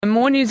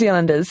More New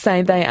Zealanders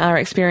say they are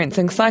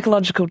experiencing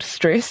psychological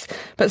distress,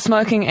 but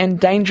smoking and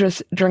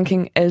dangerous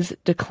drinking is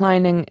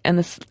declining in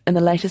the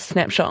latest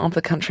snapshot of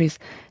the country's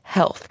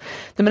health.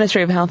 The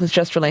Ministry of Health has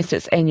just released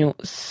its annual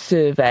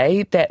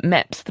survey that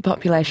maps the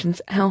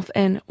population's health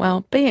and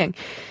wellbeing.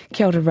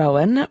 Kia ora,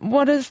 Rowan.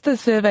 What does the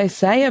survey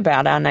say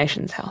about our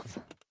nation's health?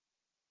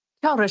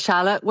 Kia ora,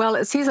 Charlotte. Well,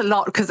 it says a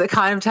lot because it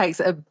kind of takes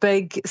a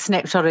big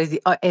snapshot,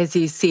 as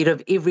you said,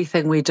 of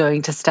everything we're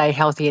doing to stay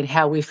healthy and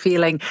how we're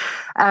feeling.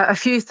 A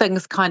few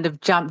things kind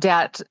of jumped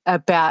out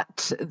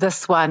about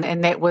this one,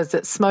 and that was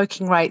that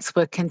smoking rates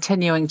were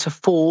continuing to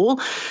fall.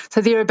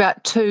 So they're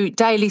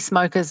daily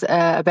smokers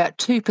are about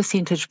 2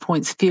 percentage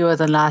points fewer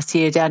than last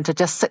year, down to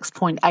just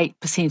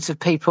 6.8% of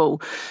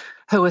people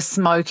who are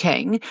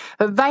smoking.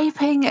 But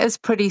vaping is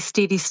pretty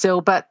steady still,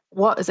 but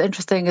what is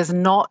interesting is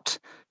not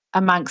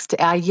amongst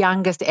our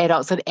youngest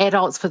adults, and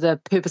adults for the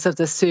purpose of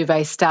the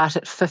survey start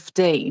at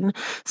 15.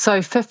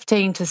 So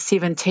 15 to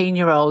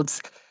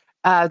 17-year-olds,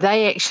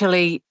 they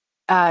actually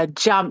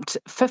jumped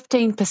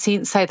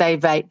 15% say they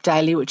vape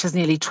daily, which is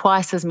nearly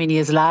twice as many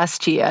as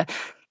last year,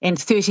 and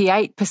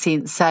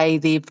 38% say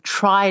they've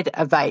tried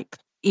a vape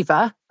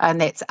ever,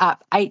 and that's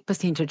up 8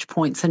 percentage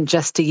points in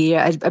just a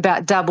year,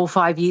 about double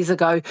 5 years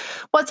ago.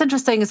 What's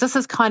interesting is this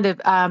is kind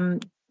of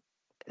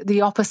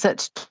the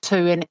opposite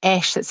to an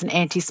ASH, that's an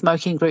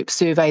anti-smoking group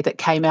survey that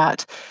came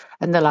out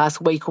in the last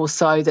week or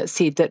so that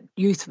said that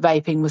youth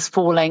vaping was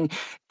falling.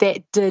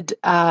 That did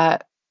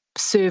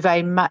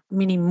survey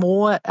many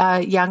more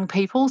young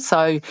people,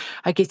 so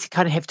I guess you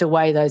kind of have to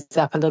weigh those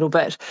up a little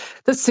bit.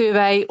 The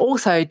survey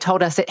also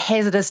told us that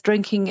hazardous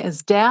drinking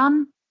is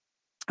down,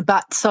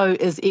 but so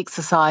is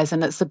exercise,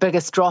 and it's the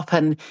biggest drop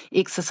in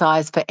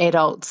exercise for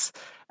adults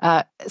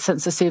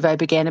since the survey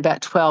began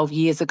about 12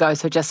 years ago.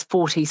 So just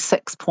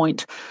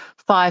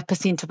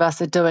 46.5% of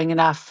us are doing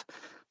enough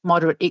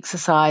moderate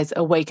exercise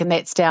a week, and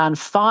that's down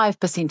 5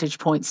 percentage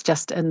points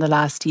just in the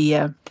last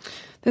year.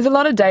 There's a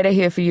lot of data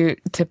here for you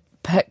to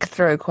pick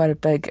through, quite a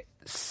big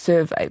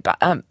survey, but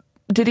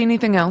did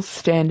anything else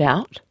stand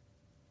out?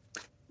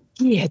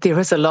 Yeah, there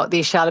is a lot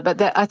there, Charlotte,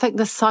 but I think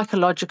the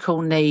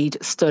psychological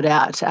need stood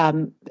out.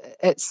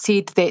 It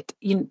said that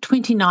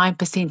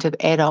 29% of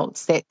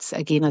adults, that's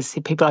again, as I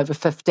said, people over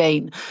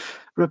 15,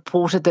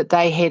 reported that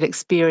they had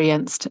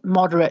experienced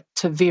moderate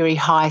to very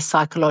high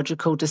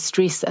psychological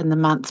distress in the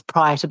month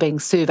prior to being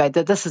surveyed.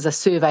 That this is a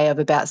survey of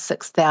about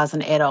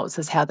 6,000 adults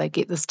is how they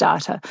get this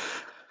data.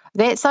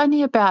 That's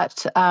only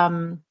about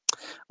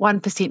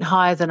 1%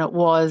 higher than it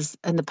was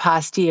in the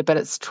past year, but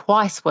it's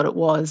twice what it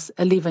was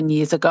 11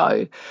 years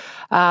ago.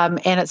 And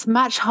it's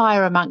much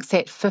higher amongst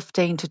that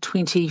 15 to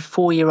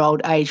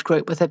 24-year-old age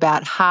group, with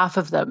about half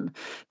of them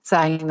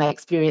saying they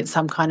experienced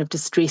some kind of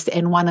distress,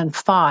 and 1 in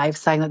 5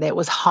 saying that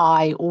was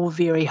high or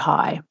very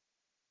high.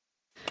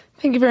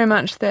 Thank you very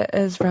much. That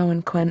is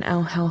Rowan Quinn,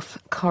 our health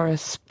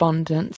correspondent.